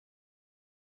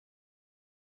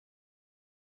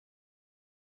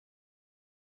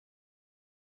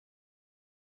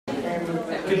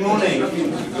Good morning. Good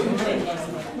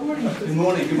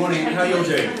morning. Good morning. How are you all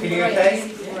doing? Feeling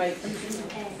okay?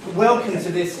 Welcome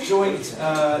to this joint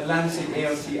LAMSIG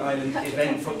ELT Ireland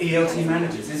event for ELT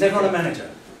managers. Is everyone a manager?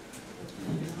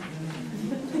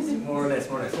 More or less,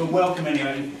 more or less. Well, welcome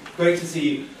anyway. Great to see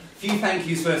you. A few thank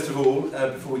yous first of all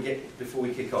before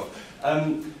we kick off.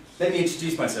 Let me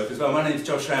introduce myself as well. My name is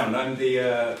Josh Round. I'm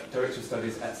the Director of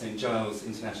Studies at St Giles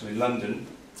International in London.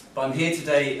 But I'm here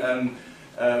today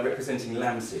representing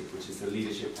LAMSIG, which is the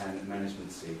Leadership and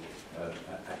Management SIG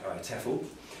at TEFL.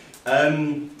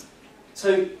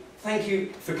 So thank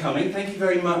you for coming. Thank you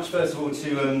very much, first of all,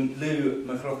 to Lou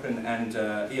McLaughlin and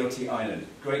ELT Ireland.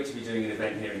 Great to be doing an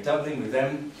event here in Dublin with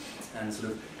them and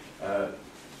sort of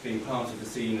being part of the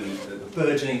scene and the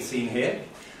burgeoning scene here.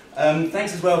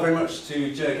 Thanks as well very much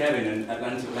to Joe Gavin and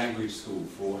Atlantic Language School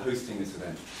for hosting this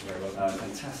event. Very well.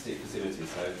 Fantastic facility,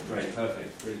 so great,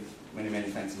 perfect. Really, many, many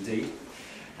thanks indeed.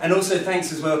 And also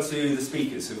thanks as well to the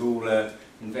speakers who've all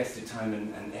invested time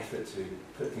and effort to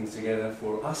put things together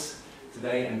for us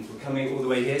today and for coming all the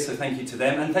way here, so thank you to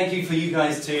them. And thank you for you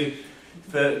guys too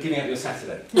for giving up your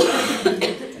Saturday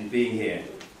and being here.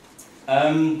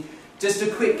 Just a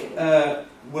quick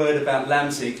word about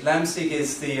LAMSIG. LAMSIG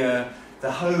is the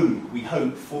home, we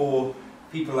hope, for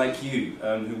people like you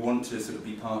who want to sort of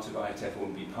be part of ITEFL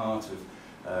and be part of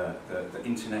the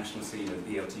international scene of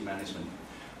ELT management.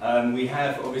 We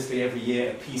have obviously every year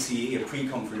a PCE, a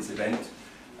pre-conference event.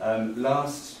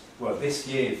 This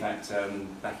year in fact,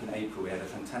 back in April, we had a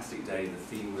fantastic day. The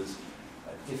theme was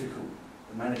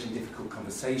managing difficult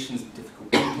conversations,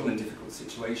 difficult people and difficult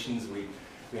situations. We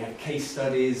had case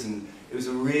studies and it was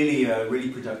a really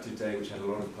productive day which had a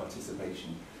lot of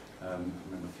participation. I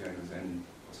remember Fiona was there and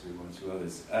possibly one or two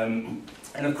others.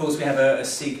 And of course we have a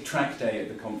SIG track day at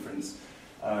the conference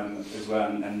as well,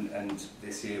 and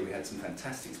this year we had some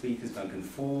fantastic speakers. Duncan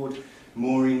Ford,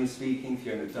 Maureen was speaking,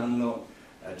 Fiona Dunlop,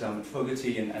 Dermot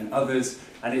Fogarty and others,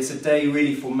 and it's a day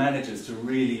really for managers to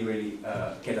really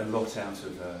get a lot out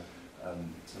of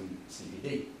some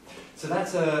CPD. So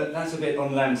that's a bit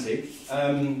on LAMSIG.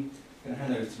 I'm going to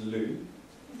hand over to Lou.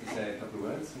 Say a couple of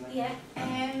words. Yeah,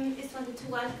 just wanted to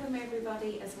welcome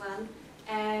everybody as well.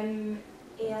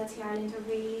 ELT Ireland are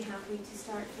really happy to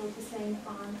start focusing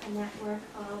on a network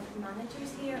of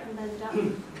managers here and build it up.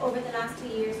 Over the last 2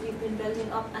 years we've been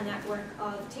building up a network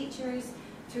of teachers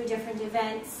through different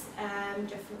events,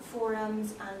 different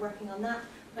forums and working on that.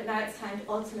 But now it's time to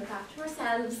also look after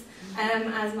ourselves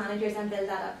as managers and build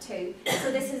that up too.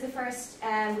 So this is the first,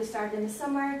 we started in the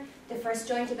summer, the first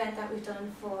joint event that we've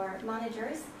done for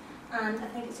managers. And I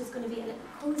think it's just going to be a little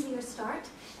cosier start,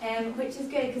 which is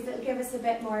good because it'll give us a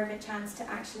bit more of a chance to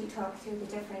actually talk through the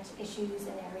different issues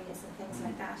and areas and things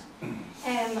like that.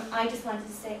 I just wanted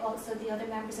to say also the other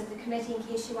members of the committee, in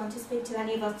case you want to speak to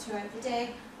any of us throughout the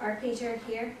day, or Peter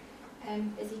here,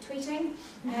 busy tweeting,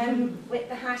 with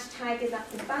the hashtag is at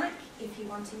the back if you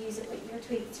want to use it with your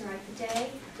tweets throughout the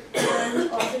day, and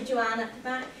also Joanne at the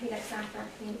back who looks after our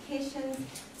communications.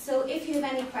 So if you have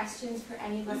any questions for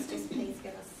any of us, just please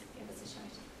give us a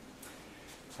shout.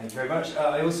 Thank you very much.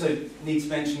 I also need to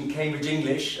mention Cambridge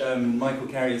English. Michael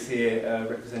Carey is here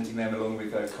representing them along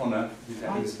with Connor,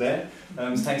 who's there.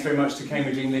 Thanks very much to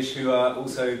Cambridge English who are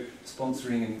also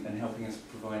sponsoring and helping us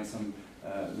provide some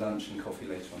lunch and coffee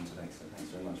later on today, so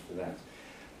thanks very much for that.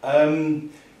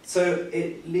 So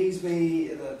it leaves me,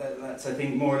 that's I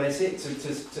think more or less it,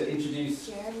 to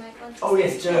introduce... Oh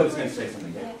yes, Joe was going to say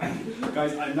something. Yeah.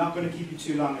 Guys, I'm not going to keep you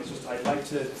too long, it's just I'd like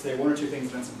to say one or two things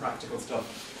and then some practical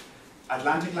stuff.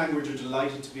 Atlantic Language are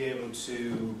delighted to be able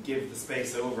to give the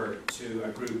space over to a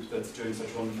group that's doing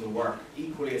such wonderful work.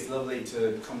 Equally, it's lovely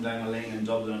to come down a lane in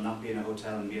Dublin and not be in a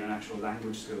hotel and be in an actual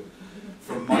language school.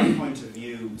 From my point of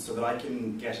view, so that I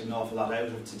can get an awful lot out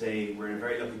of today, we're in a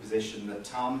very lucky position that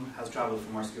Tom has travelled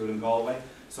from our school in Galway.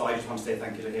 So I just want to say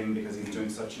thank you to him because he's doing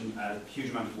such a huge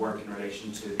amount of work in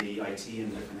relation to the IT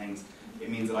and different things. It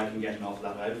means that I can get an awful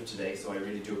lot out of today, so I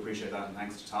really do appreciate that, and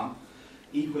thanks to Tom.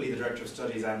 Equally, the Director of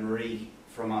Studies, Anne-Marie,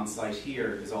 from on site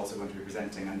here is also going to be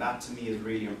presenting, and that to me is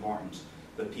really important,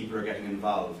 that people are getting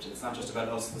involved. It's not just about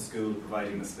us, the school,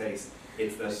 providing the space.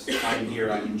 It's that I'm here,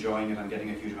 I'm enjoying it, I'm getting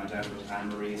a huge amount out of it,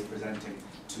 Anne-Marie is presenting.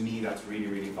 To me that's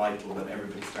really vital, that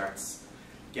everybody starts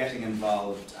getting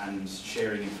involved and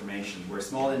sharing information. We're a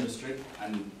small industry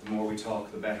and the more we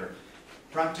talk the better.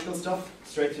 Practical stuff,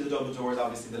 straight through the double doors,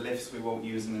 obviously the lifts we won't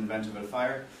use in an event of a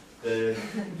fire.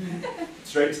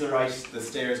 Straight to the right, the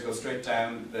stairs go straight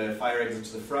down, the fire exit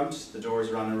to the front, the doors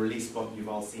are on a release button, you've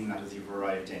all seen that as you've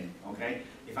arrived in, okay?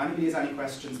 If anybody has any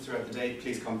questions throughout the day,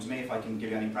 please come to me if I can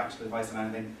give you any practical advice on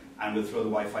anything, and we'll throw the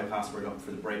Wi-Fi password up for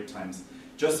the break times.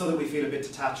 Just so that we feel a bit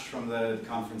detached from the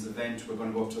conference event, we're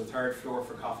going to go up to the 3rd floor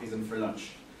for coffees and for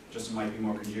lunch. Just it might be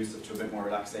more conducive to a bit more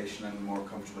relaxation and more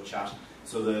comfortable chat.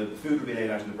 So the food will be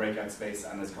laid out in the breakout space,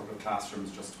 and there's a couple of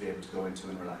classrooms just to be able to go into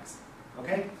and relax.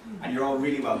 Okay? And you're all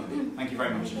really welcome. Thank you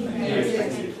very much.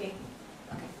 Thank you.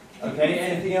 Okay,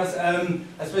 anything else? I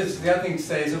suppose the other thing to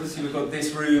say is obviously we've got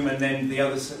this room and then the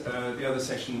other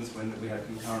sessions when we have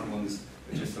concurrent ones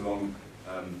just along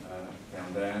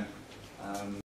down there.